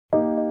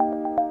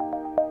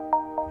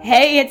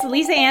Hey, it's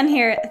Lisa Ann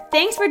here.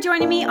 Thanks for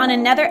joining me on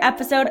another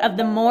episode of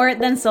the More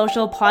Than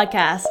Social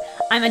podcast.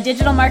 I'm a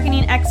digital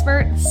marketing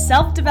expert,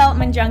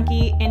 self-development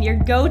junkie, and your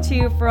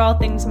go-to for all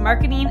things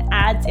marketing,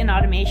 ads, and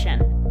automation.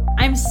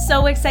 I'm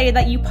so excited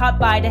that you popped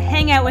by to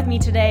hang out with me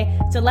today,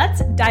 so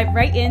let's dive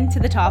right into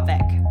the topic.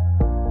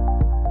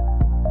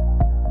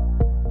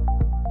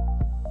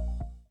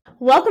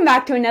 Welcome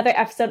back to another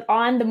episode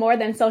on the More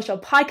Than Social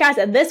podcast.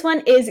 And this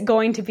one is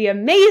going to be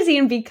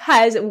amazing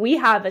because we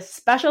have a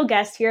special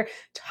guest here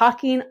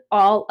talking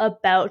all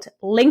about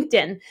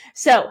LinkedIn.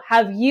 So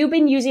have you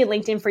been using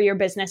LinkedIn for your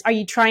business? Are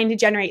you trying to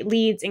generate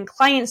leads and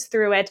clients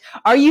through it?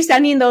 Are you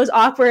sending those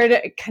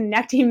awkward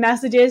connecting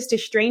messages to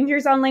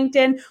strangers on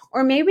LinkedIn?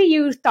 Or maybe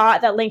you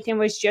thought that LinkedIn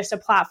was just a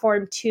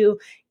platform to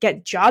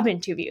get job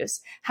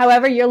interviews.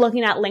 However you're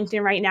looking at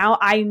LinkedIn right now,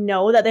 I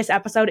know that this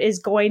episode is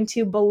going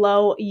to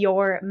blow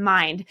your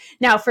mind.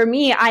 Now, for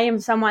me, I am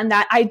someone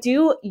that I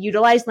do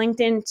utilize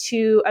LinkedIn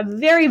to a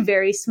very,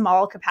 very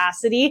small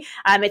capacity.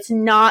 It's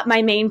not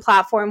my main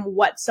platform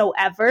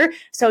whatsoever.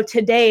 So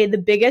today, the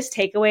biggest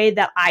takeaway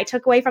that I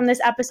took away from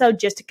this episode,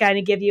 just to kind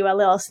of give you a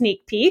little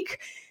sneak peek,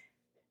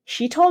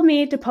 she told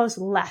me to post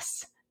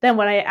less than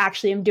what I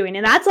actually am doing.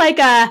 And that's like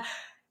a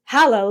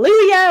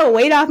hallelujah,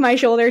 weight off my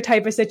shoulder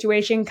type of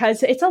situation,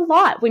 because it's a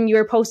lot when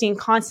you're posting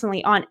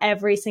constantly on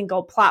every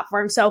single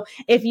platform. So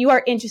if you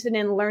are interested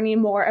in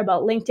learning more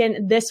about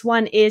LinkedIn, this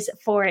one is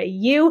for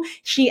you.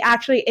 She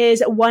actually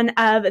is one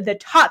of the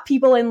top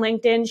people in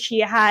LinkedIn. She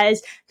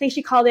has, I think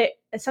she called it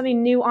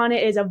something new on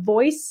it, is a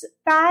voice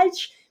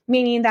badge,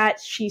 meaning that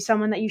she's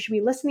someone that you should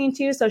be listening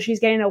to. So she's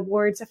getting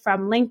awards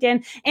from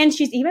LinkedIn, and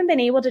she's even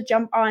been able to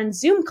jump on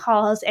Zoom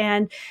calls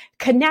and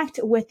connect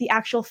with the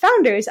actual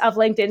founders of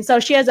LinkedIn. So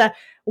she has a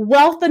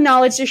wealth of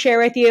knowledge to share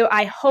with you.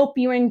 I hope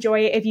you enjoy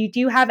it. If you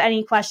do have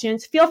any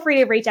questions, feel free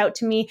to reach out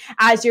to me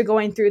as you're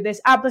going through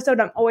this episode.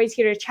 I'm always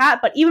here to chat,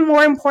 but even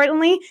more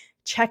importantly,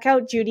 check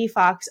out Judi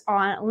Fox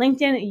on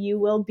LinkedIn. You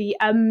will be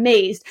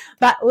amazed.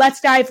 But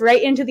let's dive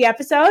right into the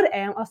episode,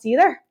 and I'll see you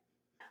there.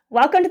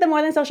 Welcome to the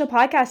More Than Social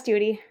podcast,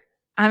 Judi.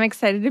 I'm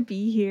excited to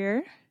be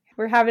here.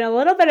 We're having a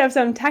little bit of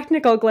some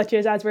technical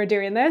glitches as we're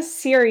doing this.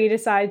 Siri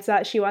decides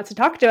that she wants to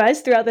talk to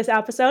us throughout this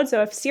episode.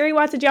 So if Siri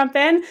wants to jump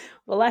in,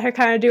 we'll let her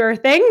kind of do her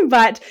thing.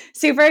 But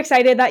super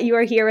excited that you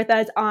are here with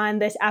us on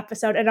this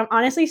episode. And I'm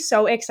honestly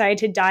so excited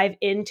to dive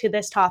into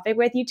this topic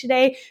with you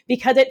today,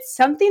 because it's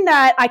something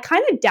that I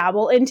kind of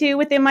dabble into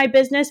within my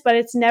business, but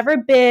it's never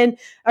been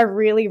a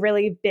really,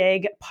 really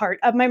big part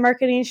of my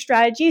marketing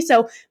strategy.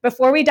 So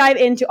before we dive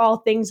into all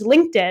things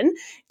LinkedIn,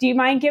 do you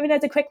mind giving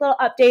us a quick little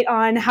update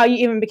on how you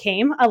even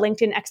became a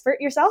LinkedIn expert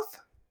yourself?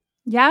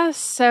 Yes.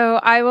 So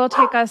I will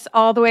take us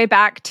all the way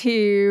back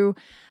to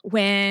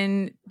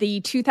when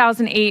the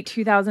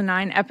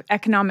 2008-2009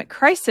 economic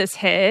crisis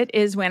hit,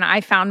 is when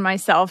I found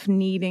myself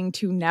needing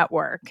to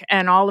network.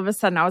 And all of a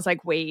sudden I was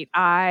like, wait,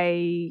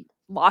 I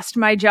lost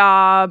my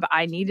job.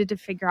 I needed to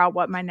figure out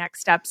what my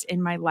next steps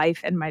in my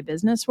life and my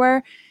business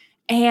were.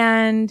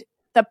 And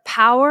the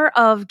power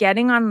of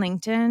getting on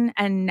LinkedIn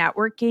and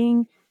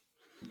networking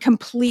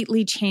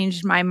completely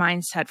changed my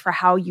mindset for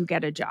how you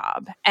get a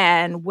job.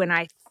 And when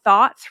I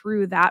thought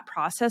through that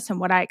process and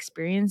what I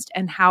experienced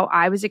and how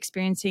I was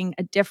experiencing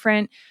a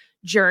different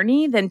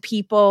journey than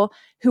people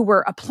who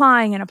were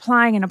applying and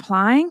applying and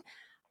applying,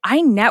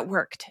 I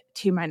networked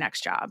to my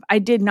next job. I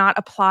did not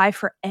apply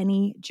for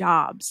any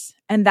jobs.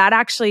 And that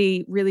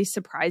actually really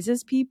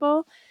surprises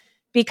people,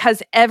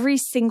 because every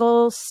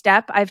single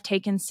step I've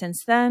taken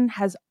since then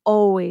has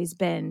always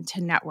been to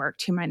network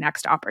to my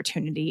next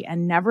opportunity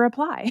and never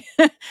apply.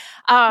 That's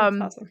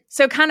awesome.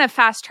 So kind of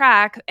fast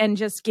track and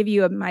just give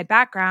you my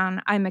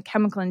background. I'm a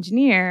chemical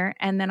engineer,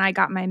 and then I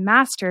got my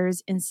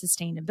master's in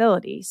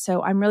sustainability.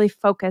 So I'm really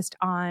focused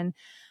on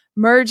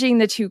merging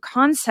the two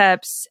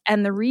concepts.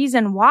 And the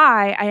reason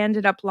why I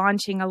ended up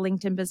launching a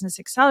LinkedIn Business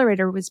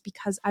Accelerator was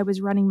because I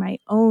was running my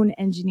own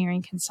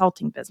engineering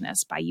consulting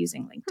business by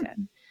using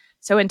LinkedIn.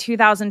 So in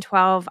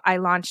 2012, I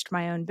launched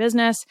my own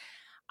business.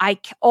 I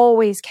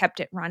always kept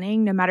it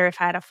running, no matter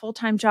if I had a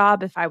full-time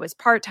job, if I was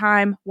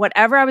part-time,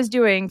 whatever I was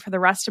doing for the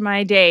rest of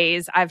my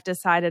days, I've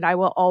decided I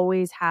will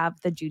always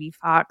have the Judi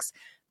Fox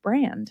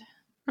brand.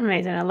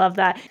 Amazing. I love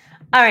that.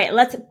 All right,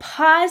 let's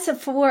pause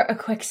for a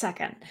quick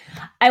second.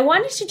 I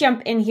wanted to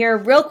jump in here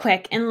real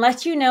quick and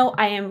let you know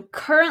I am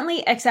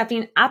currently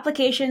accepting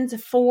applications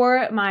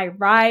for my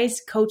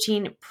Rise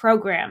coaching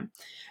program.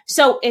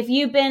 So if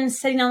you've been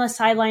sitting on the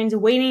sidelines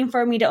waiting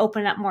for me to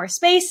open up more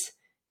space,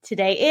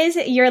 today is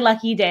your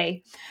lucky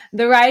day.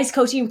 The Rise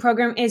coaching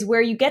program is where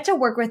you get to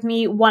work with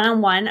me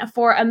one-on-one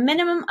for a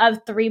minimum of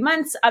 3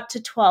 months up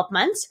to 12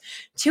 months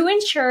to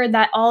ensure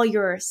that all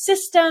your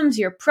systems,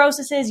 your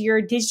processes,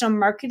 your digital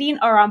marketing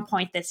are on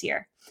point this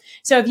year.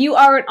 So if you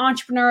are an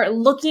entrepreneur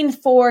looking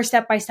for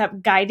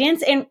step-by-step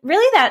guidance and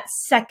really that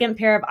second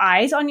pair of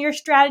eyes on your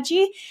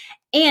strategy,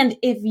 And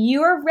if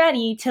you're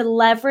ready to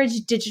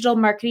leverage digital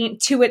marketing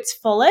to its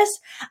fullest,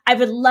 I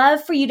would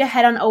love for you to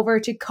head on over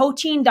to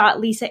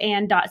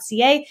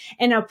coaching.lisaann.ca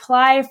and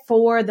apply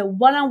for the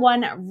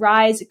one-on-one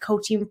Rise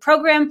coaching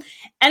program.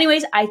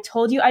 Anyways, I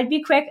told you I'd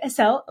be quick,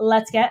 so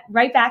let's get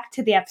right back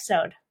to the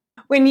episode.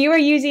 When you were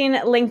using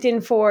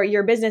LinkedIn for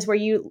your business, were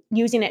you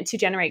using it to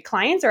generate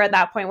clients, or at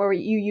that point, were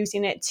you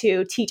using it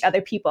to teach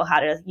other people how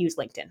to use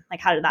LinkedIn?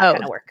 Like, how did that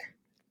kind of work?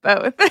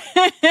 Both.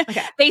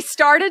 Okay. They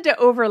started to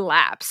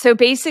overlap. So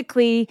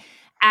basically,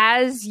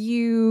 as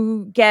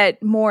you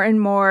get more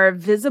and more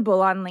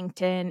visible on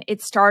LinkedIn,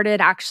 it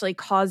started actually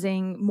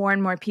causing more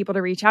and more people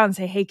to reach out and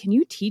say, hey, can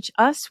you teach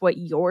us what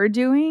you're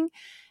doing?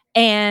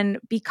 And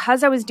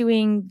because I was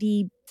doing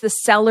the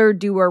seller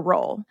doer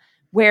role,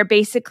 where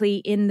basically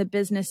in the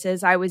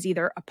businesses I was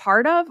either a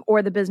part of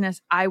or the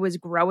business I was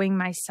growing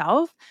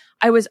myself,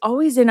 I was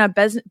always in a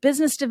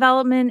business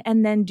development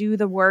and then do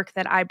the work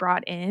that I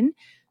brought in.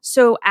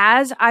 So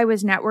as I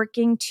was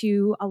networking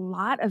to a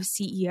lot of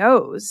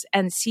CEOs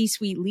and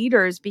C-suite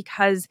leaders,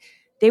 because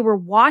they were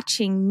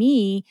watching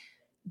me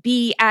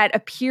be at a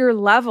peer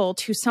level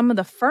to some of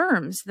the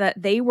firms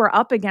that they were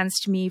up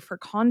against me for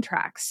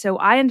contracts. So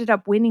I ended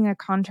up winning a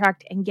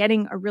contract and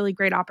getting a really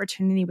great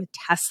opportunity with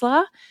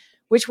Tesla,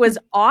 which was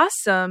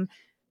awesome.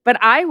 But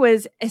I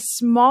was a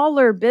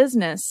smaller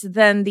business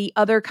than the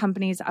other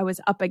companies I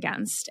was up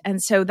against.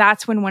 And so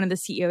that's when one of the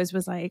CEOs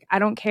was like, I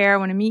don't care. I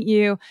want to meet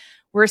you.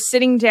 We're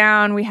sitting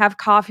down, we have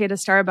coffee at a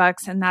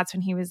Starbucks. And that's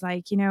when he was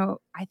like,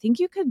 I think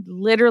you could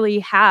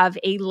literally have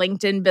a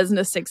LinkedIn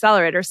business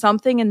accelerator,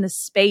 something in the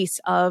space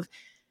of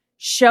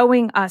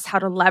showing us how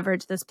to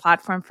leverage this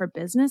platform for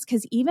business.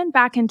 Because even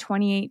back in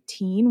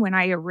 2018, when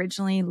I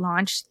originally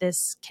launched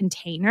this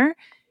container,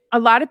 a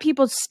lot of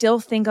people still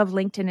think of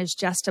LinkedIn as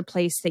just a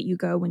place that you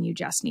go when you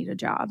just need a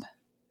job.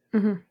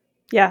 Mm-hmm.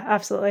 Yeah,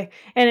 absolutely.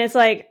 And it's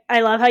like,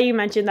 I love how you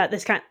mentioned that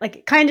this kind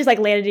of just like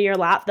landed in your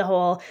lap, the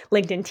whole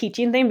LinkedIn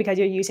teaching thing, because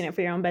you're using it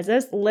for your own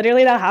business.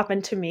 Literally that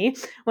happened to me.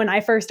 When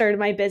I first started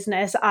my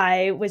business,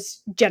 I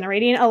was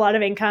generating a lot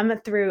of income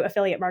through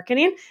affiliate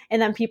marketing.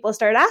 And then people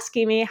started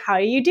asking me, how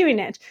are you doing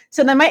it?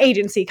 So then my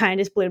agency kind of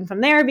just bloomed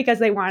from there because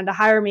they wanted to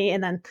hire me.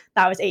 And then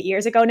that was 8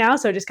 years ago now.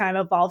 So it just kind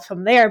of evolved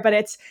from there. But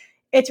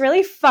it's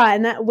really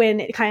fun when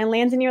it kind of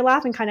lands in your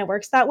lap and kind of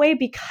works that way,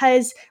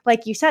 because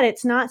like you said,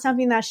 it's not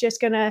something that's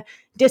just going to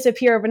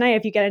disappear overnight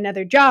if you get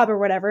another job or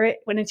whatever.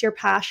 When it's your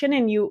passion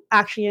and you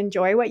actually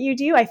enjoy what you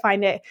do, I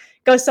find it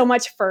goes so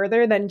much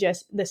further than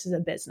just this is a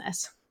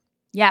business.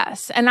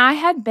 Yes. And I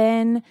had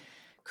been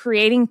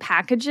creating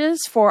packages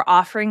for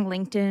offering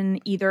LinkedIn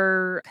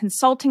either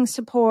consulting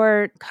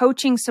support,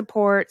 coaching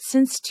support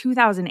since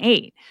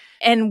 2008.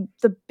 And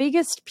the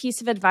biggest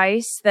piece of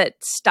advice that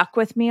stuck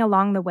with me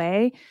along the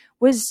way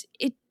was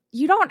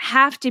you don't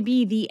have to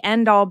be the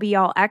end all be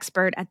all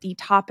expert at the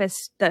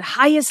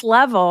highest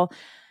level.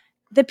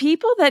 The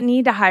people that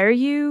need to hire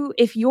you,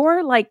 if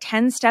you're like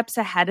 10 steps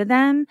ahead of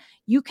them,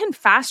 you can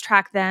fast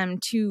track them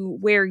to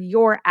where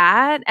you're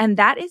at. And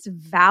that is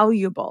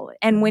valuable.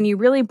 And when you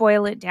really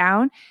boil it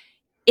down,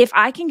 if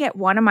I can get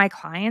one of my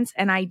clients,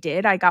 and I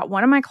got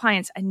one of my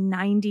clients a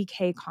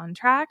 $90K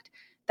contract,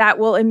 that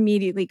will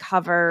immediately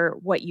cover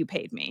what you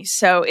paid me.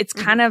 So it's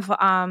kind of,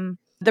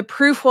 the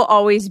proof will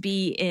always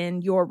be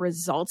in your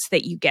results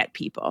that you get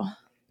people.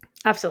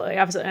 Absolutely.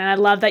 Absolutely. And I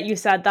love that you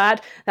said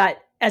that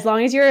as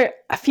long as you're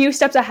a few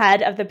steps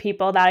ahead of the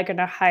people that are going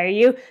to hire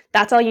you,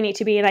 that's all you need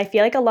to be. And I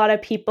feel like a lot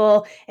of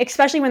people,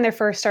 especially when they're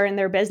first starting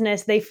their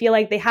business, they feel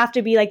like they have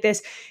to be like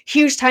this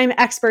huge time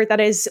expert that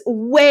is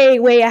way,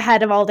 way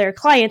ahead of all their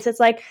clients.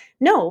 It's like,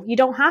 no, you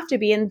don't have to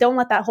be. And don't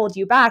let that hold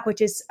you back, which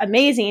is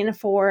amazing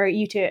for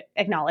you to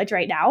acknowledge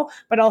right now,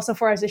 but also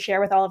for us to share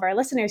with all of our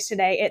listeners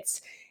today.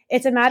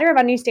 It's a matter of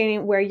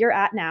understanding where you're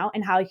at now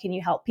and how can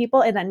you help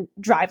people and then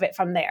drive it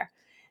from there.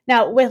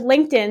 Now, with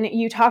LinkedIn,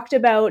 you talked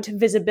about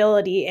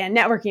visibility and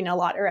networking a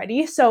lot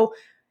already. So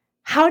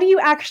how do you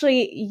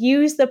actually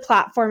use the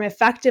platform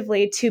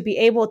effectively to be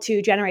able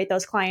to generate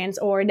those clients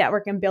or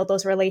network and build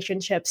those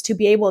relationships to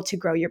be able to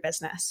grow your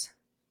business?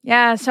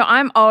 Yeah, so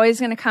I'm always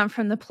going to come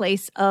from the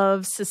place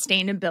of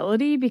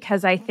sustainability,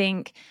 because I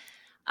think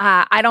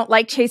I don't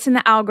like chasing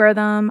the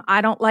algorithm.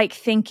 I don't like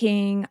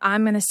thinking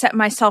I'm going to set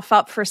myself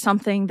up for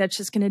something that's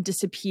just going to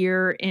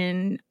disappear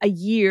in a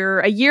year.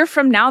 A year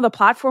from now, the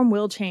platform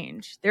will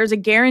change. There's a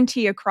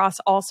guarantee across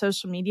all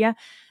social media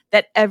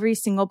that every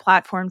single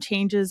platform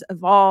changes,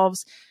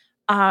 evolves.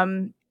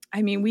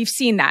 We've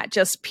seen that,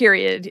 just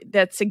period.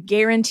 That's a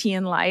guarantee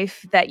in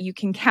life that you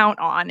can count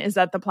on, is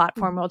that the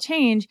platform will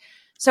change.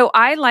 So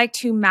I like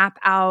to map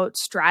out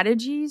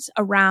strategies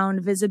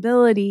around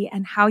visibility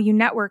and how you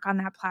network on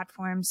that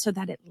platform so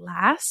that it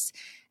lasts.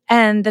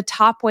 And the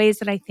top ways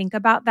that I think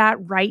about that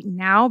right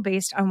now,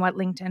 based on what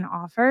LinkedIn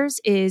offers,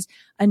 is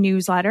a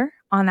newsletter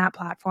on that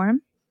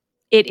platform.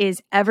 It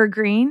is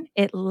evergreen.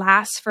 It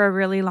lasts for a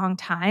really long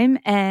time.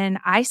 And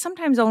I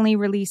sometimes only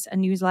release a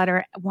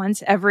newsletter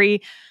once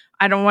every,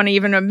 I don't want to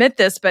even admit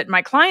this, but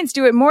my clients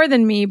do it more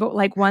than me, but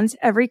like once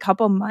every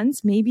couple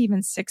months, maybe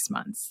even 6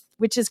 months,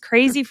 which is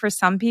crazy for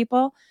some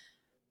people.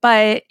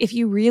 But if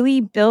you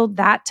really build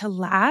that to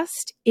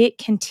last, it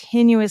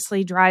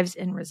continuously drives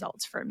in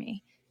results for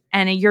me.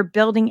 And you're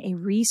building a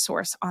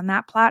resource on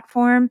that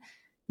platform,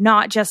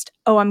 not just,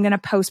 oh, I'm going to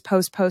post.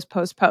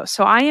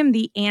 So I am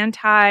the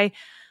anti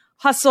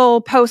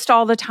hustle, post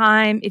all the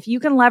time. If you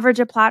can leverage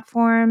a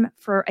platform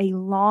for a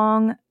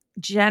long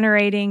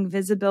generating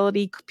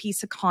visibility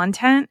piece of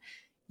content,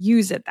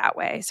 use it that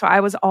way. So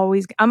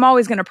I'm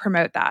always going to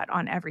promote that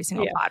on every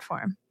single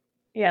platform.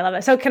 Yeah, I love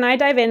it. So can I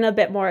dive in a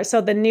bit more?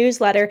 So the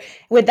newsletter,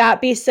 would that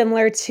be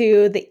similar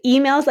to the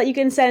emails that you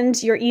can send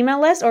to your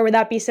email list, or would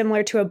that be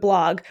similar to a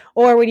blog?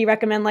 Or would you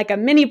recommend like a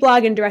mini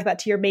blog and direct that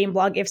to your main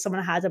blog if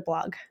someone has a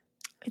blog?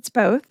 It's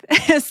both.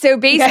 So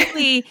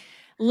basically,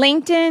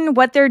 LinkedIn,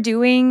 what they're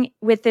doing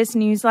with this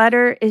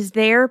newsletter is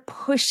they're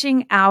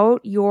pushing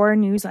out your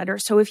newsletter.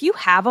 So if you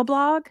have a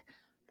blog,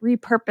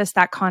 repurpose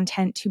that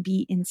content to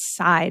be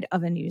inside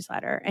of a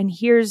newsletter. And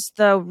here's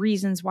the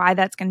reasons why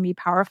that's going to be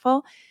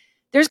powerful.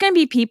 There's going to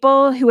be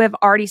people who have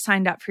already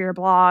signed up for your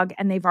blog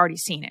and they've already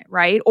seen it,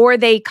 right? Or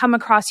they come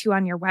across you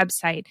on your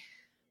website.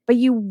 But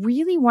you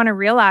really want to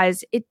realize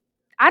it.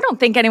 I don't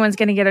think anyone's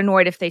going to get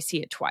annoyed if they see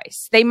it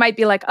twice. They might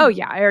be like, oh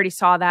yeah, I already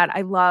saw that.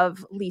 I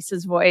love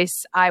Lisa's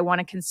voice. I want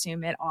to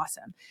consume it.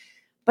 Awesome.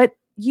 But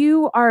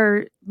you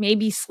are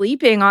maybe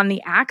sleeping on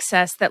the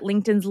access that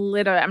LinkedIn's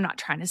literally, I'm not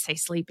trying to say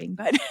sleeping,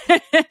 but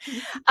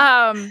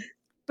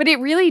but it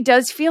really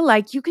does feel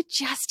like you could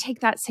just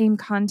take that same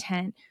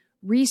content,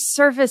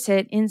 resurface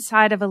it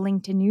inside of a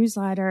LinkedIn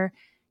newsletter,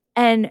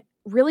 and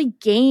really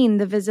gain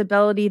the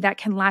visibility that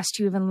can last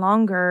you even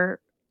longer,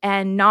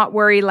 and not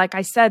worry, like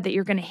I said, that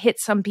you're going to hit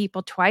some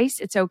people twice.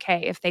 It's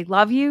okay. If they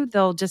love you,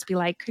 they'll just be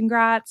like,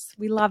 congrats,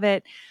 we love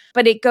it.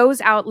 But it goes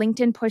out,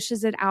 LinkedIn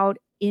pushes it out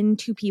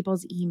into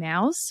people's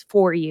emails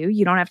for you.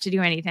 You don't have to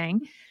do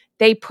anything.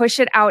 They push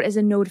it out as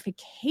a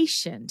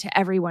notification to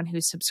everyone who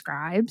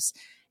subscribes,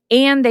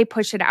 and they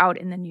push it out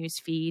in the news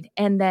feed.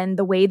 And then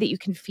the way that you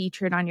can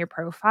feature it on your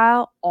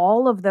profile,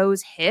 all of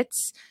those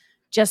hits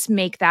just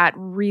make that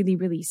really,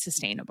 really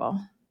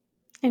sustainable.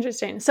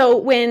 Interesting. So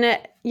when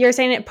you're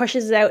saying it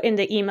pushes out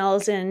into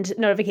emails and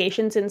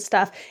notifications and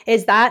stuff,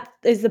 is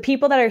the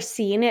people that are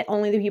seeing it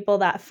only the people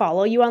that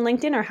follow you on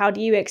LinkedIn, or how do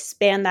you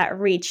expand that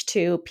reach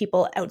to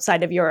people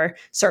outside of your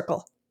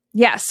circle?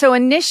 Yeah. So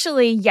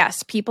initially,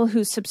 yes, people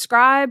who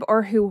subscribe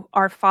or who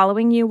are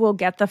following you will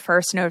get the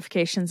first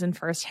notifications and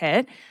first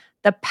hit.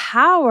 The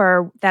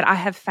power that I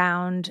have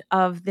found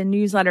of the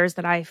newsletters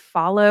that I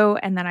follow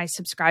and that I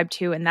subscribe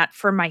to, and that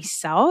for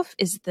myself,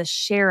 is the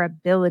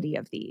shareability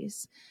of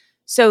these.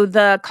 So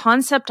the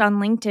concept on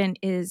LinkedIn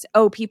is,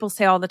 people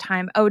say all the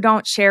time,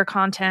 don't share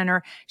content,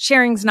 or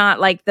sharing's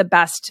not like the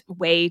best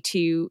way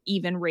to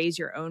even raise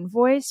your own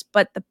voice.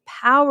 But the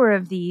power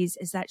of these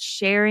is that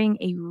sharing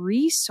a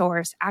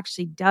resource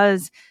actually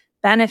does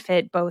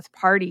benefit both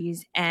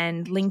parties,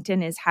 and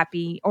LinkedIn is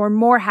happy, or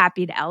more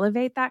happy, to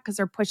elevate that because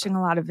they're pushing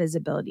a lot of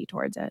visibility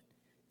towards it.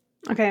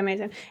 Okay,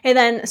 amazing. And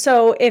then,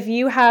 so if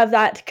you have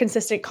that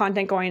consistent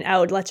content going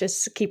out, let's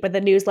just keep with the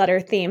newsletter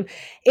theme,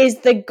 is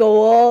the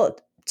goal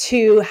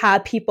to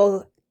have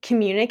people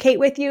communicate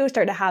with you,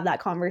 start to have that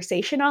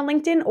conversation on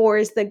LinkedIn, or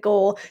is the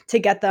goal to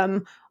get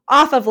them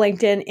off of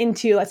LinkedIn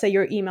into, let's say,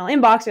 your email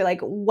inbox, or like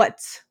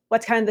what's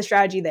kind of the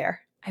strategy there?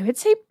 I would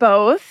say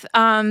both.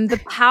 The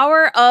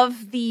power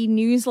of the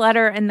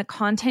newsletter and the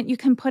content you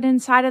can put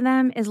inside of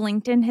them is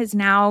LinkedIn has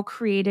now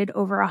created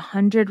over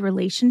 100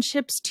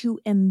 relationships to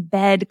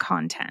embed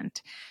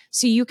content.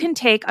 So you can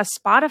take a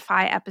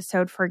Spotify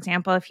episode, for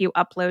example, if you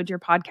upload your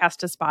podcast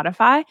to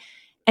Spotify,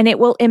 and it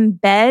will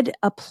embed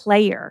a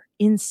player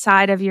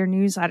inside of your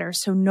newsletter.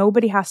 So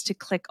nobody has to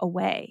click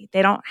away.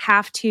 They don't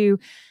have to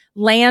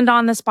land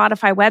on the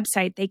Spotify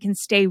website. They can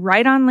stay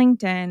right on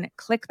LinkedIn,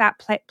 click that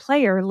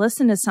player,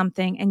 listen to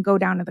something, and go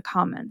down to the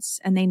comments.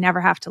 And they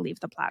never have to leave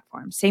the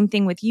platform. Same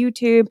thing with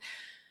YouTube,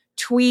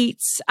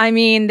 tweets. I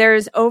mean,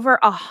 there's over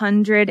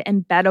 100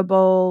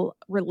 embeddable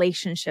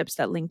relationships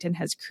that LinkedIn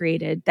has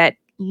created that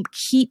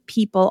keep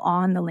people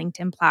on the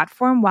LinkedIn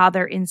platform while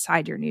they're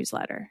inside your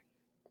newsletter.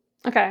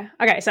 Okay.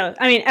 So,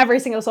 I mean,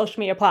 every single social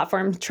media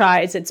platform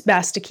tries its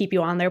best to keep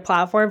you on their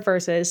platform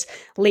versus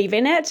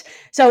leaving it.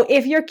 So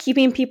if you're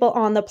keeping people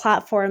on the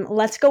platform,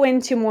 let's go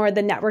into more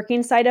the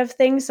networking side of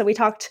things. So we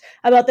talked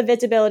about the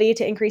visibility,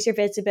 to increase your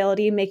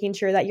visibility, making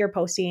sure that you're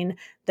posting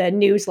the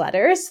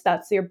newsletters.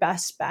 That's your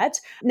best bet.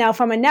 Now,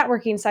 from a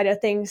networking side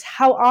of things,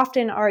 how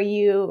often are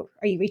you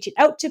reaching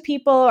out to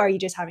people? Are you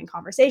just having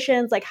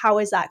conversations? Like, how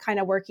is that kind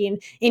of working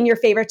in your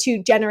favor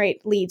to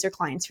generate leads or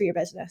clients for your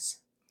business?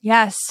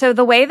 Yes. So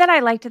the way that I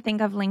like to think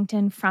of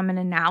LinkedIn from an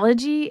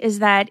analogy is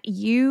that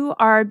you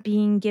are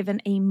being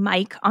given a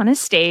mic on a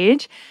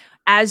stage.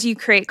 As you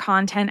create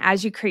content,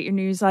 as you create your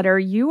newsletter,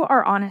 you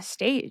are on a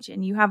stage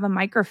and you have a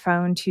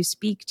microphone to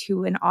speak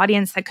to an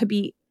audience that could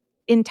be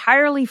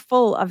entirely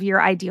full of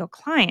your ideal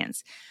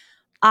clients.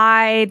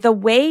 The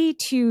way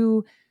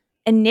to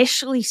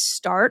initially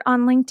start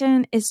on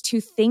LinkedIn is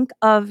to think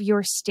of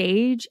your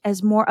stage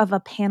as more of a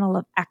panel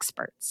of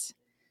experts.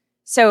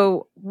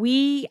 So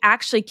we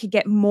actually could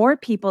get more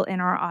people in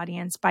our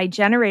audience by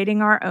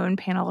generating our own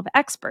panel of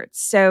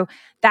experts. So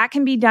that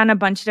can be done a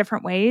bunch of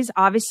different ways.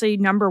 Obviously,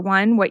 number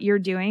one, what you're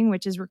doing,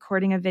 which is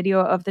recording a video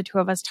of the two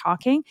of us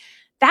talking,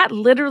 that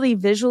literally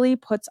visually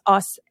puts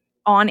us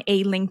on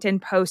a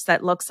LinkedIn post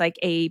that looks like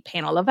a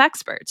panel of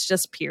experts,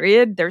 just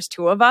period. There's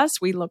two of us.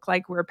 We look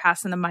like we're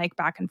passing the mic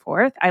back and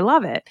forth. I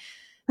love it.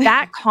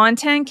 That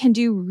content can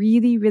do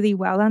really, really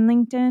well on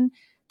LinkedIn.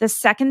 The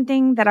second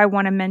thing that I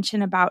want to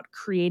mention about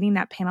creating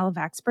that panel of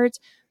experts,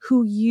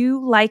 who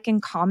you like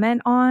and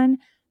comment on,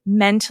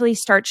 mentally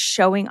start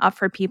showing up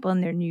for people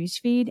in their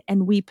newsfeed,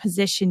 and we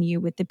position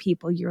you with the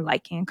people you're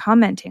liking and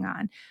commenting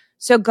on.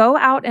 So go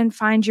out and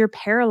find your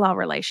parallel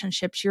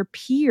relationships, your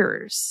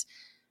peers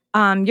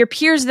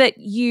that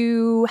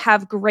you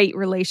have great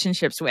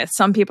relationships with.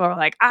 Some people are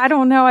like, I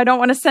don't know, I don't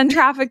want to send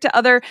traffic to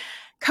other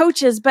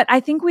coaches, but I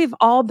think we've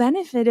all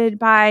benefited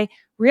by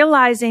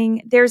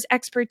realizing there's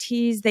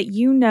expertise that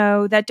you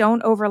know that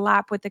don't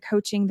overlap with the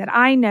coaching that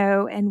I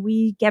know, and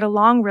we get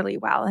along really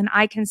well. And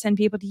I can send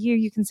people to you,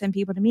 you can send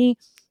people to me.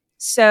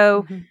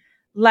 So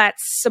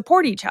let's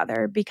support each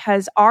other,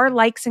 because our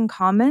likes and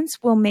comments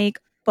will make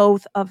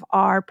both of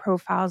our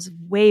profiles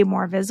way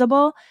more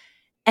visible.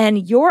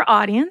 And your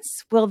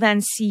audience will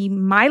then see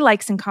my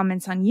likes and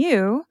comments on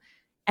you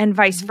and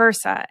vice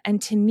versa.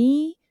 And to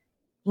me,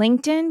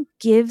 LinkedIn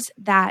gives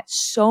that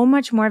so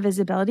much more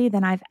visibility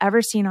than I've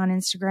ever seen on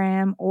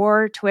Instagram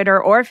or Twitter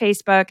or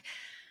Facebook.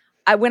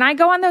 When I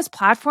go on those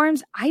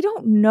platforms, I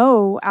don't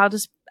know. I'll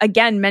just,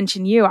 again,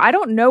 mention you. I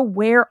don't know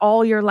where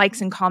all your likes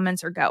and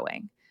comments are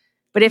going.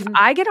 But if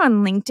I get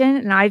on LinkedIn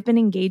and I've been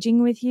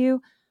engaging with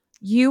you,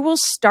 you will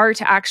start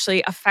to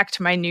actually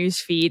affect my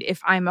newsfeed. If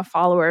I'm a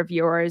follower of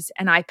yours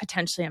and I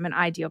potentially am an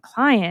ideal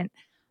client,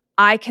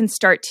 I can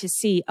start to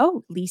see,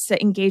 oh,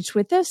 Lisa engaged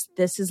with this.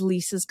 This is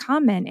Lisa's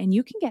comment. And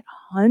you can get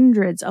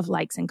hundreds of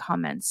likes and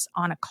comments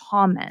on a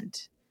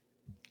comment.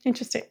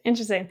 Interesting.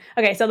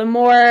 Okay, so the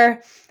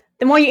more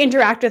you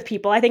interact with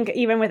people, I think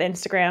even with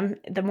Instagram,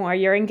 the more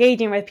you're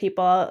engaging with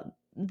people,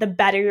 the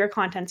better your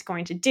content's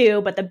going to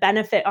do. But the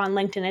benefit on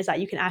LinkedIn is that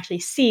you can actually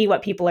see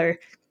what people are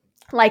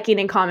liking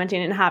and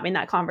commenting and having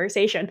that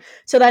conversation.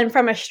 So then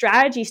from a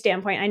strategy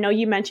standpoint, I know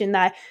you mentioned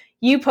that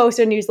you post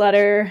a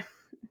newsletter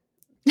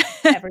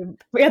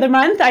every other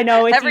month. I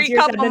know it's every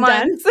easier said than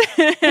done.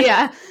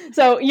 Yeah.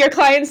 So your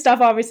client stuff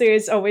obviously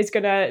is always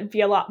going to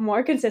be a lot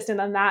more consistent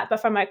than that.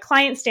 But from a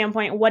client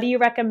standpoint, what do you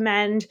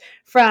recommend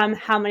from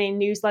how many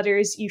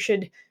newsletters you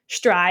should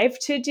strive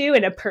to do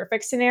in a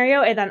perfect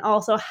scenario? And then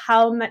also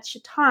how much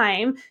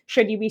time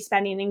should you be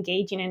spending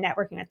engaging and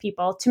networking with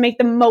people to make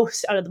the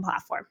most out of the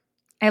platform?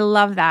 I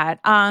love that.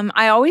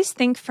 I always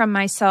think for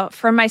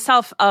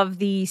myself of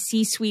the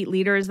C-suite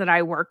leaders that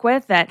I work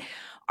with that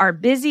are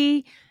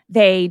busy.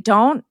 They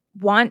don't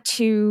want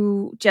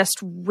to just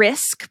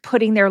risk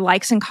putting their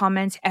likes and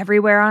comments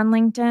everywhere on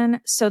LinkedIn.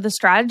 So the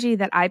strategy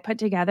that I put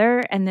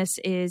together, and this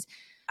is,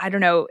 I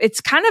don't know, it's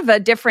kind of a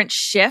different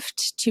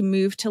shift to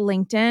move to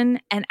LinkedIn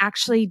and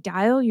actually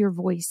dial your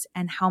voice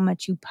and how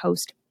much you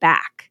post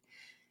back.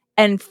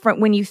 And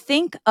when you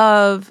think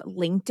of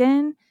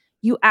LinkedIn,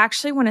 you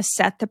actually want to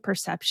set the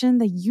perception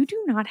that you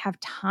do not have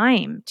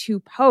time to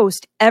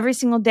post every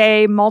single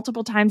day,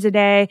 multiple times a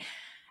day.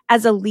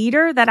 As a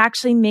leader, that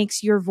actually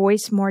makes your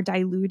voice more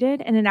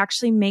diluted, and it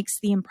actually makes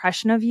the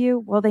impression of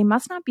you, well, they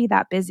must not be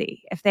that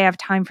busy if they have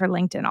time for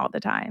LinkedIn all the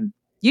time.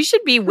 You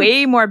should be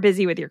way more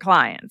busy with your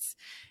clients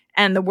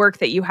and the work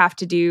that you have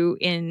to do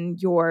in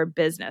your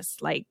business.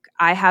 Like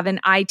I have an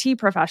IT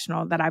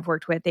professional that I've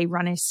worked with. They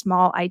run a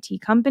small IT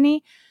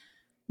company,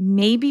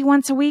 maybe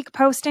once a week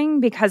posting,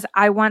 because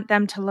I want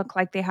them to look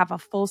like they have a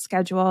full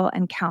schedule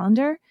and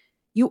calendar.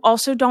 You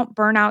also don't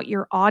burn out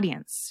your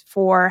audience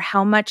for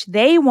how much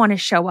they want to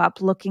show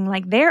up looking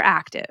like they're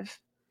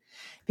active,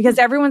 because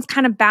everyone's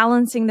kind of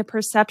balancing the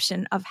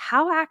perception of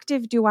how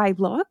active do I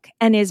look?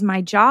 And is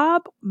my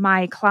job,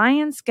 my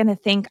clients going to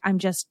think I'm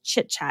just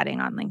chit-chatting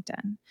on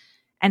LinkedIn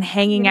and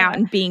hanging out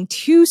and being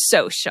too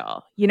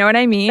social? You know what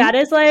I mean? That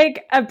is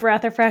like a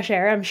breath of fresh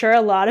air. I'm sure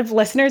a lot of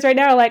listeners right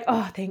now are like,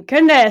 oh, thank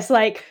goodness.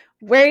 Like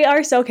we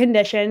are so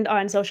conditioned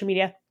on social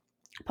media.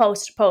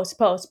 Post,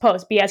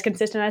 be as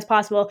consistent as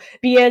possible,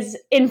 be as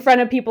in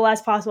front of people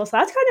as possible. So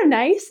that's kind of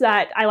nice.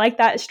 That I like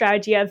that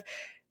strategy of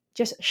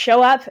just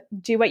show up,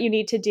 do what you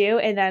need to do,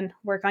 and then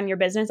work on your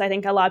business. I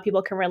think a lot of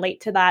people can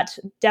relate to that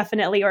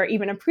definitely, or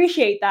even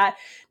appreciate that.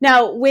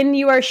 Now, when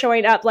you are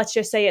showing up, let's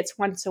just say it's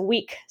once a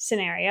week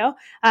scenario,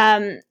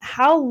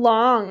 how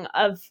long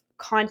of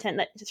content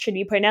that should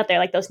be putting out there,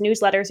 like those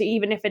newsletters,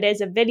 even if it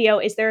is a video?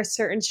 Is there a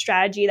certain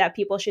strategy that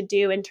people should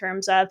do in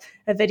terms of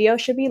a video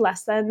should be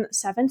less than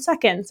 7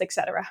 seconds,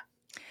 etc.?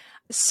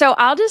 So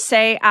I'll just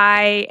say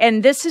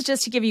and this is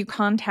just to give you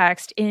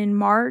context, in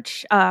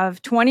March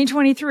of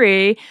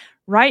 2023,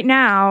 right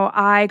now,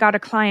 I got a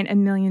client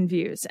 1 million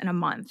views in a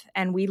month.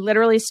 And we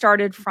literally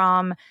started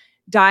from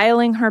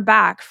dialing her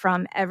back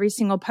from every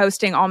single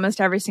posting almost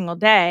every single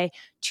day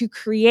to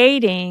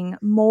creating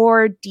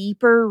more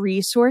deeper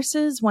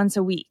resources once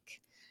a week.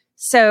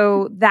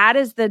 So that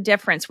is the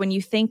difference when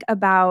you think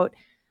about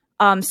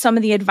some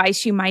of the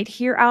advice you might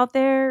hear out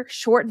there.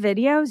 Short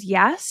videos,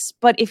 yes.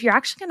 But if you're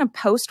actually going to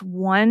post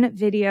one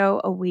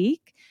video a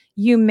week,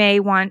 you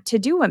may want to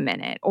do a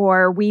minute,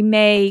 or we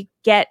may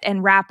get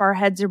and wrap our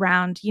heads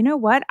around, you know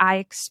what? I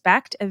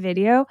expect a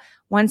video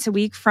once a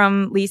week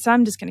from Lisa.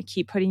 I'm just going to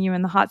keep putting you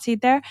in the hot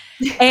seat there.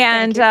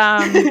 And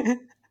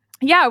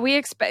yeah,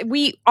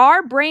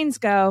 our brains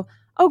go,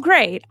 oh,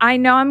 great. I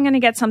know I'm going to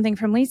get something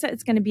from Lisa.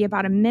 It's going to be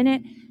about a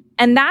minute.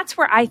 And that's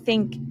where I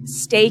think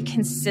stay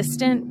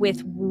consistent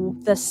with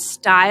the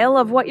style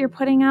of what you're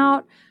putting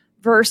out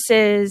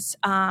versus,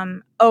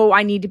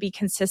 I need to be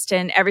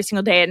consistent every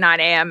single day at 9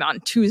 a.m. on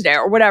Tuesday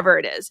or whatever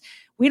it is.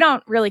 We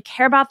don't really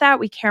care about that.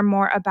 We care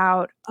more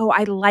about,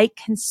 I like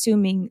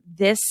consuming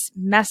this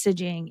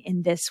messaging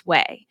in this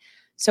way.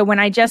 So when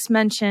I just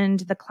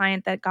mentioned the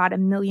client that got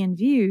 1 million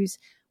views,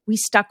 we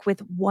stuck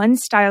with one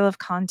style of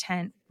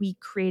content. We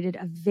created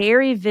a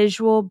very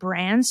visual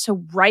brand.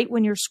 So right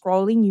when you're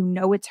scrolling, you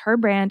know it's her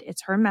brand,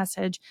 it's her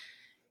message.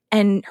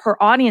 And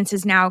her audience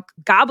is now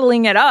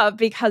gobbling it up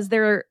because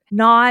they're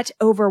not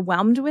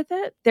overwhelmed with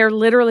it. They're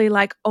literally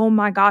like, oh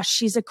my gosh,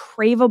 she's a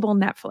craveable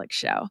Netflix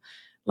show.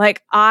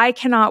 Like, I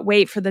cannot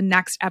wait for the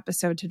next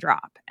episode to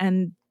drop.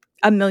 And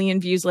 1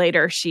 million views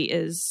later, she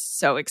is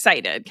so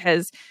excited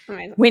because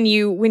when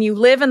you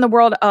live in the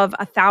world of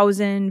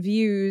 1,000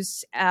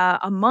 views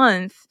a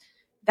month,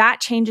 that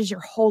changes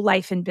your whole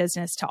life in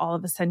business to all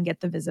of a sudden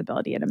get the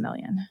visibility at 1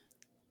 million.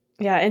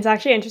 Yeah, it's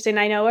actually interesting.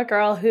 I know a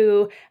girl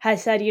who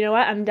has said, you know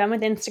what, I'm done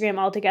with Instagram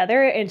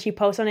altogether. And she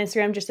posts on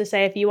Instagram just to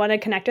say, if you want to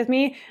connect with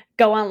me,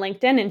 go on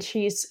LinkedIn. And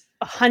she's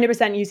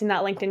 100% using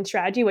that LinkedIn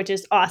strategy, which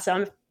is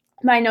awesome.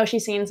 But I know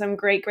she's seen some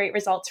great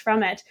results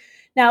from it.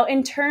 Now,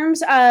 in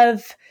terms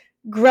of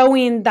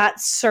growing that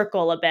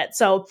circle a bit.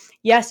 So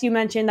yes, you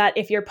mentioned that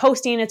if you're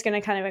posting, it's going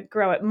to kind of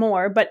grow it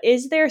more. But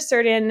is there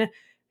certain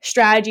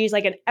strategies,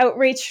 like an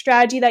outreach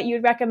strategy that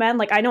you'd recommend?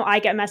 Like, I know I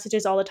get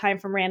messages all the time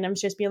from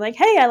randoms just being like,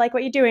 hey, I like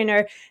what you're doing,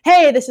 or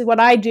hey, this is what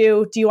I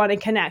do. Do you want to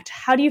connect?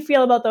 How do you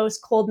feel about those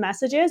cold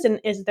messages?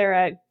 And is there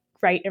a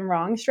right and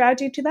wrong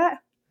strategy to that?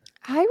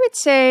 I would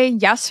say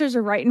yes, there's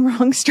a right and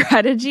wrong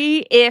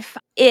strategy.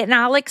 And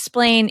I'll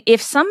explain, if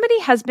somebody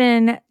has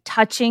been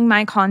touching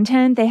my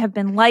content, they have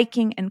been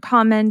liking and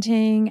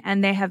commenting,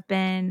 and they have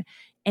been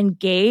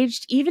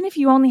engaged, even if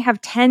you only have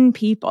 10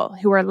 people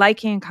who are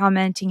liking and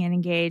commenting and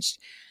engaged,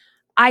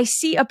 I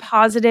see a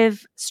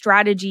positive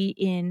strategy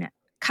in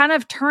kind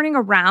of turning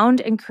around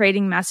and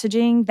creating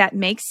messaging that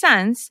makes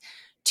sense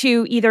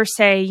to either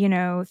say,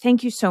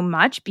 thank you so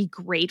much, be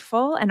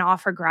grateful and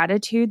offer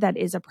gratitude. That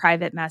is a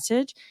private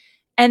message.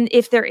 And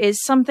if there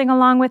is something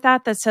along with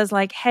that says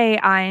like, hey,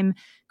 I'm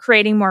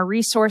creating more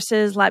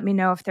resources, let me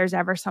know if there's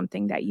ever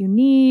something that you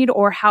need,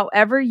 or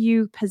however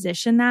you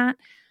position that.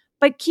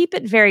 But keep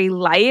it very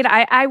light.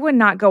 I would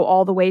not go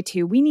all the way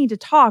to, we need to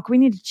talk, we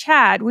need to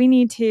chat, we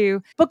need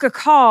to book a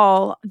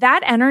call.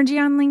 That energy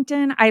on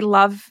LinkedIn, I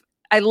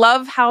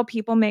love how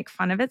people make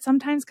fun of it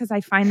sometimes because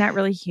I find that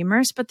really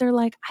humorous, but they're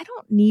like, I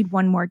don't need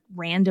one more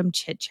random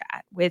chit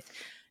chat with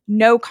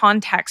no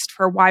context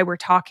for why we're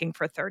talking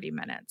for 30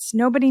 minutes.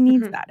 Nobody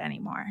needs that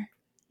anymore.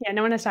 Yeah,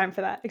 no one has time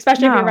for that,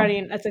 especially if you're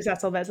running a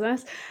successful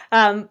business.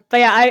 But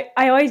yeah,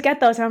 I always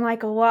get those. And I'm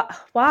like,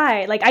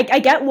 why? Like, I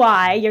get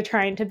why you're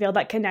trying to build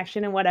that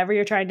connection and whatever.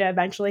 You're trying to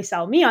eventually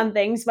sell me on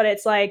things. But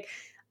it's like,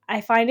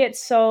 I find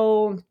it's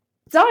not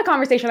a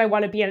conversation I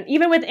want to be in.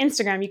 Even with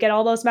Instagram, you get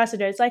all those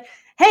messages like,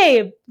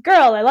 hey,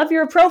 girl, I love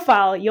your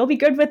profile. You'll be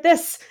good with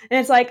this. And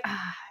it's like,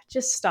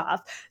 just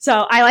stop.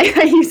 So I like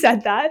how you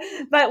said that.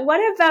 But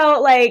what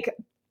about like,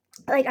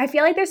 I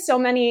feel like there's so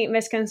many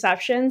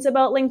misconceptions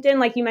about LinkedIn.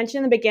 Like you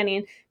mentioned in the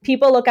beginning,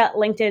 people look at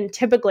LinkedIn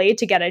typically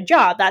to get a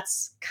job.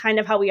 That's kind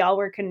of how we all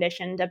were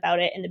conditioned about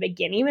it in the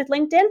beginning with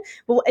LinkedIn.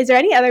 But is there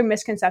any other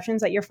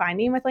misconceptions that you're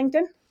finding with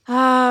LinkedIn?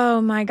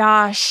 Oh my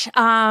gosh.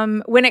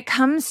 When it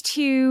comes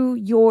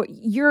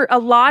to a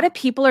lot of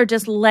people are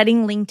just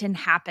letting LinkedIn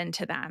happen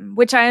to them,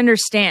 which I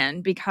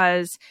understand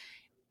because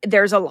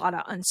there's a lot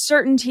of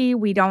uncertainty.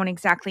 We don't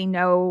exactly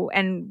know,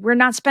 and we're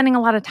not spending a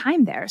lot of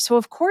time there. So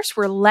of course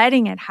we're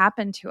letting it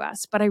happen to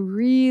us. But I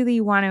really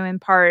want to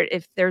impart,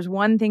 if there's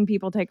one thing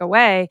people take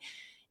away,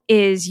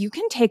 is you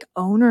can take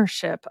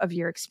ownership of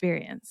your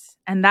experience.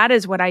 And that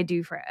is what I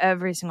do for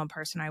every single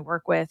person I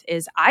work with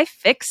is I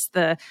fix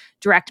the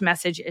direct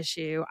message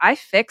issue. I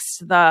fix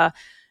the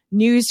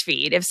news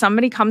feed. If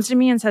somebody comes to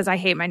me and says, I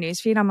hate my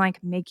news feed, I'm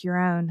like, make your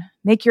own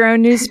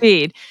news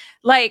feed.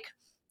 Like,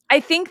 I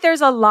think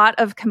there's a lot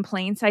of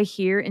complaints I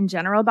hear in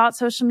general about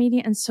social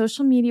media, and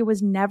social media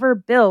was never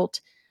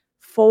built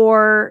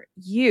for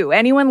you.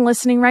 Anyone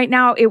listening right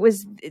now, it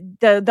was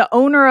the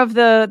owner of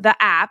the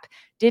app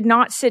did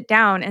not sit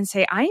down and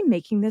say, I am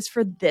making this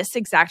for this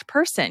exact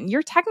person.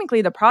 You're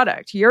technically the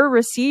product. You're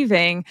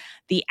receiving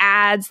the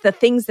ads, the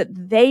things that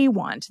they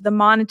want, the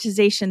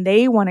monetization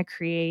they want to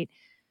create.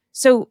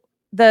 So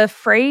the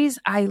phrase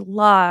I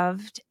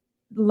loved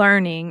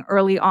learning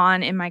early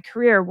on in my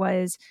career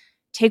was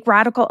take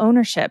radical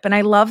ownership. And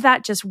I love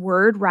that just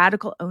word,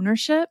 radical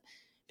ownership,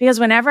 Because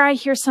whenever I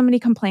hear somebody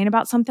complain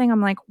about something,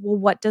 I'm like, well,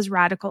 what does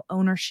radical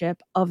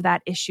ownership of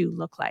that issue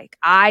look like?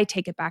 I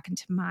take it back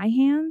into my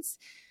hands.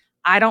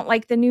 I don't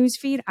like the news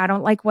feed. I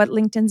don't like what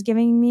LinkedIn's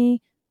giving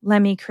me.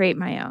 Let me create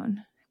my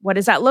own. What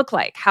does that look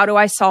like? How do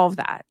I solve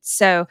that?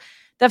 So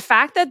the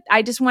fact that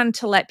I just wanted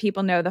to let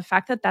people know the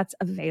fact that that's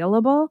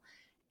available.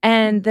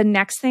 And the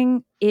next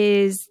thing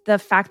is the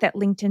fact that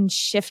LinkedIn's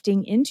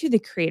shifting into the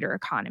creator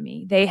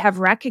economy. They have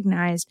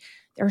recognized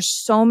there are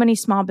so many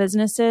small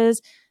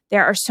businesses.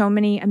 There are so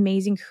many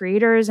amazing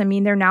creators. I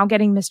mean, they're now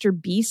getting Mr.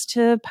 Beast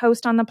to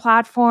post on the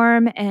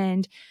platform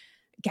and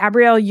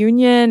Gabrielle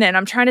Union. And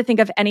I'm trying to think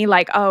of any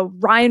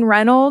Ryan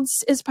Reynolds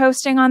is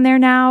posting on there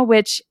now,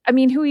 which, I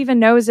mean, who even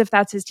knows if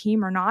that's his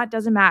team or not?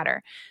 Doesn't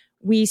matter.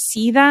 We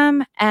see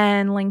them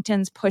and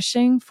LinkedIn's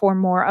pushing for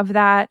more of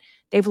that.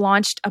 They've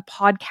launched a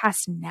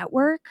podcast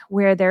network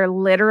where they're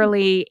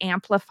literally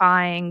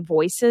amplifying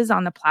voices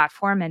on the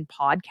platform and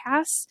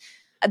podcasts.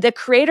 The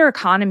creator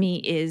economy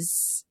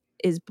is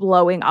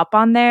blowing up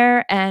on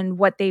there. And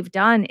what they've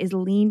done is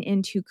lean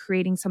into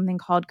creating something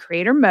called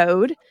creator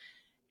mode.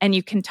 And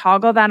you can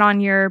toggle that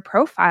on your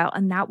profile,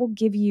 and that will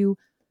give you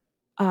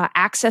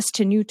access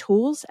to new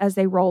tools as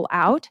they roll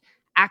out,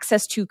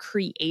 access to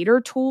creator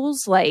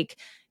tools like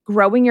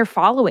growing your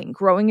following,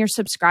 growing your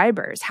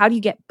subscribers. How do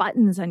you get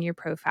buttons on your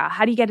profile?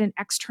 How do you get an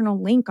external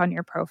link on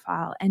your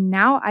profile? And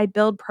now I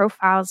build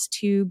profiles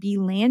to be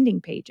landing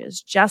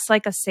pages, just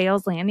like a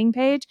sales landing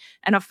page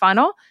and a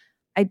funnel.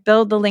 I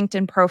build the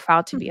LinkedIn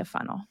profile to be a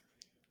funnel.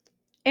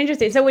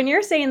 Interesting. So when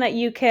you're saying that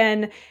you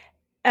can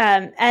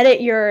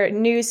edit your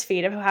news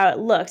feed of how it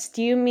looks,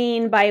 do you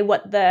mean by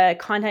what the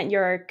content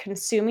you're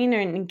consuming or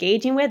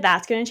engaging with,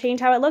 that's going to change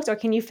how it looks? Or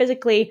can you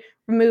physically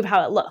remove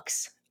how it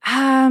looks?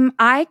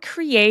 I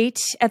create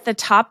at the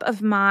top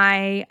of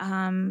my,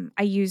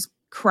 I use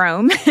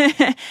Chrome.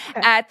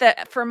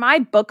 For my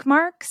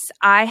bookmarks,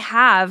 I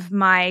have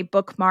my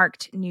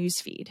bookmarked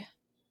news feed.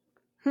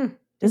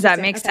 Does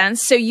that make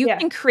sense? So you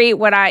can create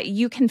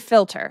you can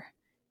filter.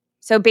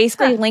 So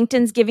basically,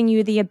 LinkedIn's giving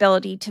you the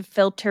ability to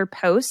filter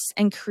posts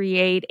and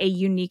create a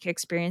unique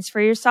experience for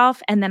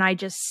yourself. And then I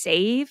just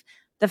save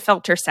the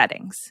filter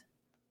settings.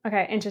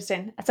 Okay,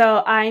 interesting.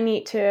 So I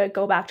need to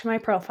go back to my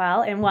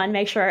profile and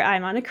make sure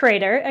I'm on a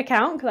creator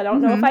account, because I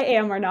don't know if I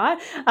am or not,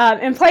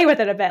 and play with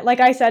it a bit. Like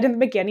I said in the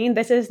beginning,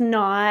 this is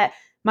not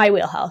my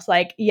wheelhouse.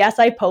 Like, yes,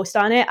 I post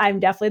on it.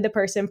 I'm definitely the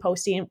person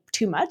posting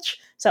too much.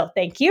 So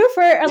thank you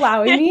for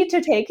allowing me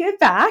to take it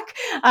back.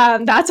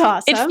 That's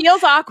awesome. It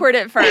feels awkward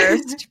at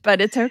first,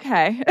 but it's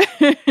okay.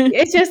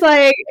 It's just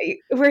like,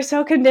 we're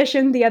so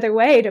conditioned the other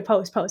way to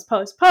post.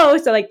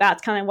 So like,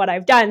 that's kind of what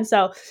I've done.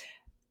 So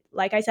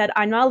like I said,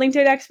 I'm not a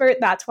LinkedIn expert.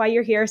 That's why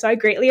you're here. So I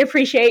greatly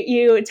appreciate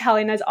you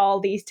telling us all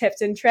these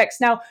tips and tricks.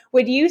 Now,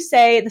 would you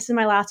say, this is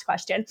my last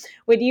question,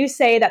 would you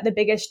say that the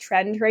biggest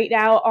trend right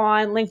now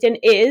on LinkedIn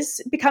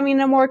is becoming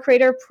a more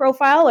creator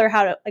profile,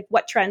 or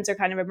what trends are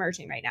kind of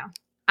emerging right now?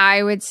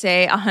 I would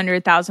say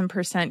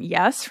 100,000%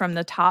 yes. From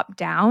the top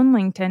down,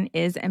 LinkedIn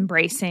is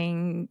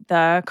embracing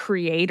the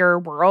creator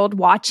world,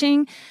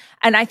 watching.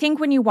 And I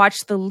think when you watch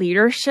the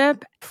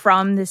leadership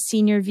from the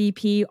senior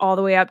VP all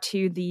the way up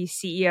to the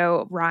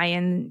CEO,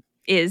 Ryan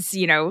is,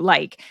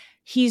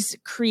 he's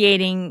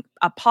creating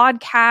a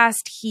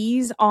podcast.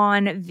 He's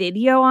on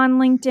video on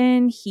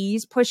LinkedIn.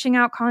 He's pushing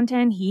out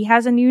content. He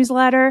has a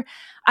newsletter.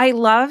 I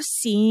love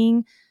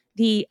seeing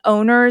the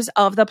owners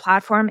of the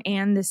platform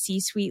and the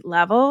C-suite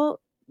level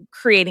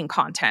creating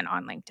content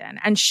on LinkedIn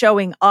and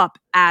showing up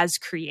as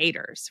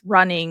creators,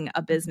 running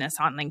a business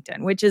on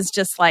LinkedIn, which is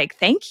just like,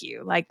 thank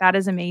you. Like, that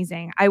is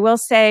amazing. I will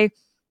say,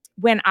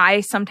 when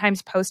I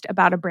sometimes post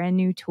about a brand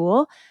new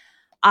tool,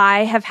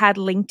 I have had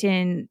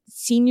LinkedIn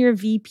senior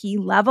VP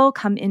level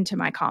come into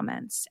my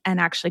comments and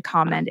actually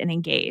comment and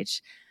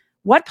engage.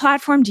 What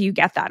platform do you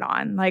get that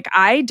on? Like,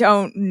 I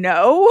don't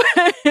know.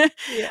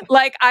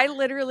 Like, I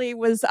literally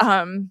was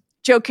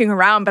joking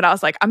around, but I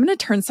was like, I'm going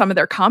to turn some of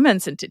their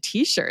comments into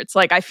t-shirts.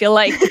 Like, I feel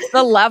like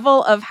the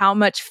level of how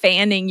much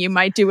fanning you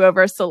might do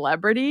over a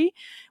celebrity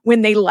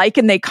when they like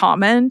and they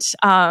comment,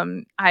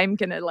 I'm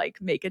going to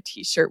make a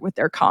t-shirt with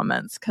their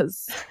comments.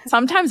 Cause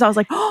sometimes I was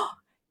like, oh,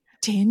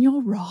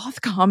 Daniel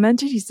Roth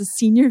commented. He's the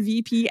senior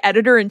VP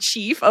editor in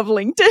chief of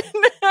LinkedIn.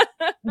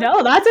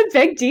 No, that's a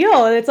big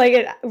deal. It's like,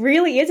 it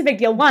really is a big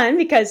deal. One,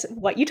 because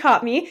what you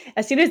taught me,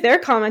 as soon as their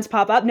comments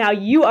pop up, now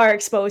you are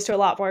exposed to a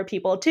lot more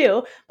people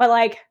too.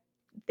 But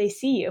they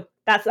see you.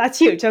 That's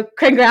huge. So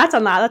congrats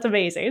on that. That's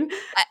amazing.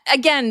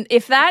 Again,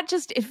 if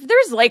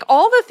there's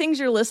all the things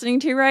you're listening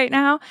to right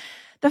now,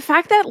 the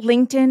fact that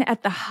LinkedIn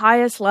at the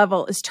highest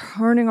level is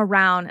turning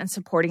around and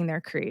supporting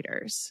their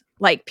creators,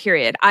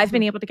 period. I've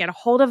been able to get a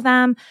hold of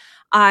them.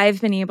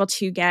 I've been able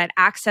to get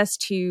access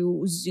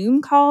to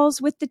Zoom calls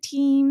with the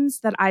teams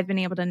that I've been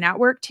able to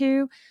network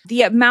to.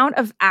 The amount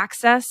of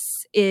access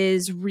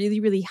is really,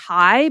 really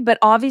high, but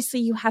obviously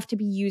you have to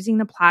be using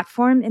the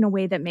platform in a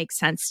way that makes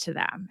sense to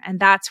them.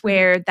 And that's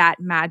where that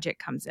magic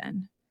comes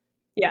in.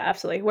 Yeah,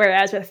 absolutely.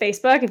 Whereas with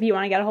Facebook, if you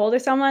want to get a hold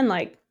of someone,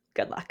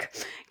 good luck.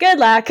 Good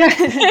luck.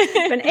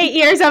 It's been 8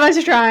 years of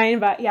us trying,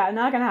 but yeah,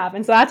 not going to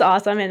happen. So that's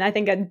awesome. And I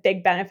think a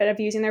big benefit of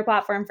using their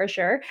platform for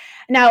sure.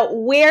 Now,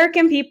 where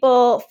can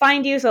people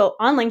find you? So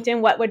on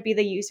LinkedIn, what would be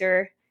the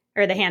user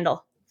or the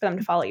handle for them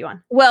to follow you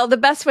on? Well, the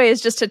best way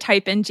is just to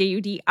type in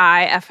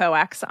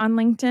JUDIFOX on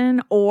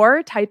LinkedIn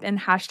or type in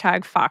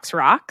hashtag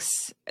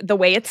FoxRocks, the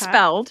way it's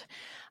spelled.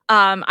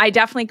 I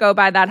definitely go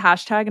by that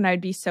hashtag, and I'd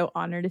be so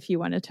honored if you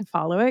wanted to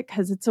follow it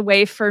because it's a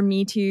way for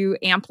me to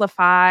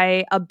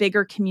amplify a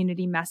bigger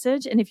community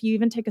message. And if you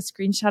even take a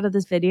screenshot of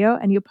this video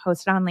and you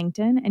post it on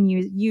LinkedIn and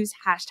you use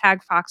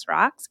hashtag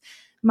FoxRocks,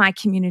 my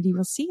community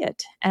will see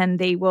it and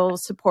they will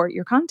support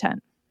your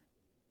content.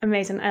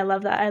 Amazing. I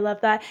love that. I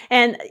love that.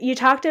 And you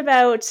talked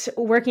about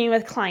working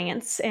with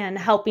clients and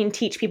helping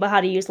teach people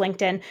how to use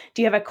LinkedIn.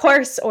 Do you have a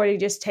course or do you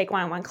just take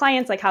one-on-one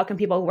clients? Like how can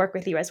people work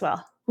with you as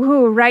well?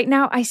 Ooh, right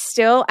now,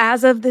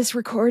 as of this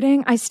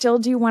recording, I still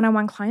do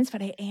one-on-one clients,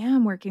 but I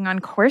am working on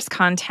course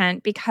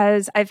content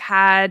because I've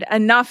had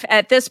enough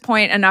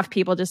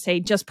people just say,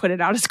 just put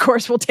it out as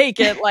course, we'll take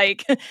it.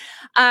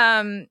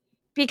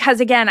 Because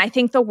again, I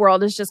think the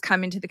world is just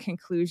coming to the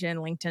conclusion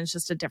LinkedIn's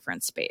just a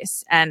different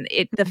space. And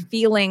the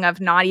feeling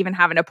of not even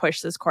having to push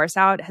this course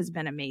out has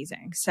been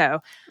amazing. So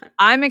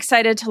I'm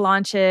excited to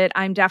launch it.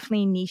 I'm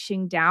definitely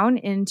niching down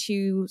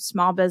into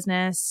small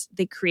business,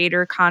 the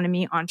creator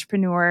economy,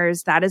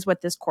 entrepreneurs. That is what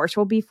this course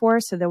will be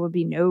for. So there will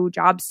be no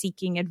job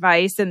seeking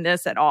advice in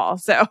this at all.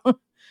 So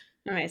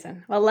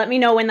amazing. Well, let me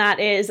know when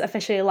that is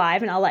officially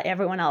live and I'll let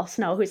everyone else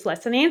know who's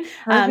listening.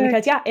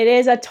 Because it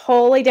is a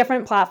totally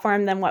different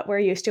platform than what we're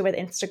used to with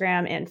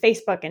Instagram and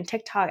Facebook and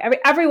TikTok.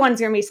 Everyone's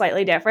going to be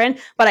slightly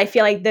different, but I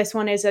feel like this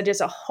one is just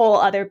a whole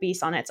other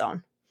beast on its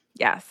own.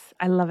 Yes,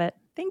 I love it.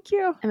 Thank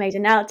you.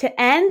 Amazing. Now,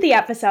 to end the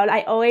episode,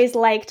 I always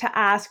like to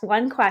ask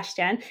one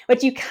question,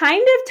 which you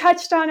kind of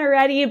touched on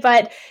already,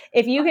 but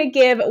if you could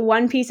give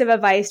one piece of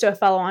advice to a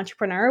fellow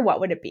entrepreneur, what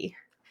would it be?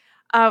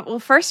 Well,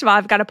 first of all,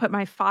 I've got to put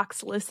my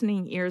Fox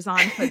listening ears on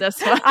for this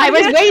one. I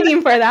was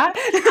waiting for that.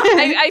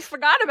 I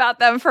forgot about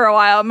them for a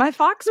while. My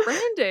Fox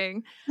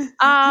branding.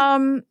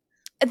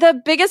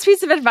 The biggest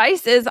piece of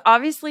advice is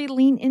obviously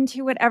lean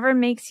into whatever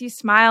makes you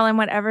smile and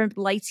whatever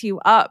lights you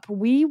up.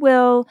 We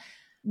will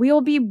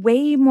be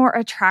way more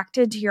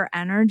attracted to your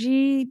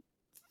energy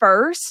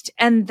first,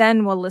 and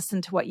then we'll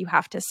listen to what you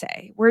have to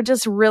say. We're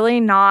just really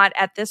not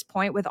at this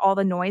point with all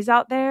the noise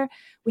out there.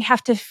 We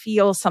have to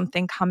feel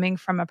something coming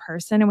from a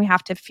person and we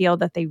have to feel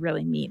that they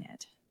really mean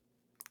it.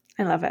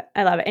 I love it.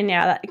 I love it. And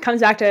yeah, it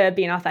comes back to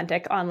being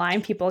authentic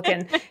online. People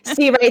can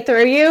see right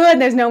through you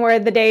and there's no more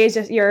the days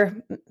just you're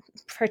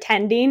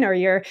pretending or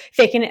you're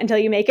faking it until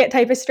you make it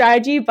type of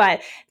strategy.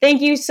 But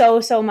thank you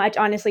so much.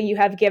 Honestly, you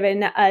have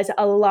given us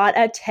a lot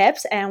of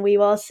tips and we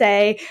will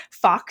say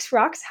Fox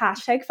Rocks,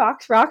 hashtag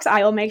Fox Rocks.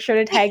 I will make sure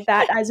to tag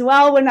that as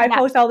well when I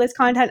post all this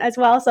content as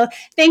well. So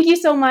thank you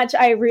so much.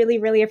 I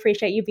really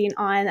appreciate you being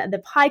on the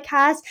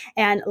podcast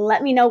and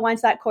let me know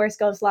once that course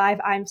goes live.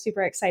 I'm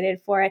super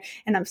excited for it.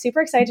 And I'm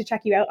super excited to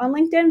check you out on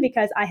LinkedIn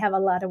because I have a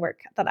lot of work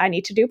that I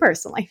need to do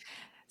personally.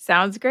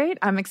 Sounds great.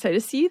 I'm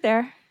excited to see you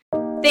there.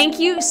 Thank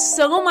you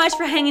so much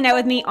for hanging out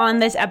with me on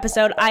this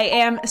episode. I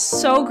am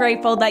so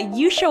grateful that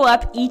you show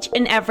up each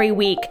and every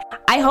week.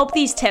 I hope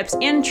these tips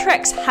and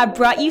tricks have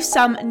brought you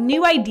some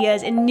new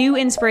ideas and new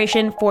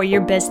inspiration for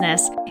your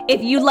business.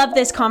 If you love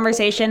this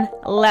conversation,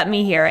 let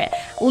me hear it.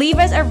 Leave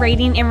us a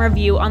rating and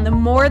review on the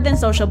More Than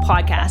Social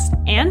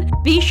podcast. And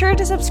be sure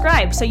to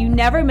subscribe so you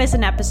never miss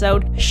an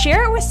episode.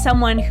 Share it with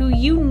someone who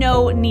you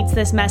know needs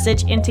this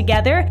message. And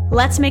together,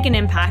 let's make an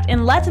impact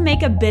and let's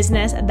make a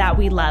business that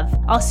we love.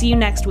 I'll see you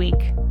next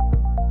week.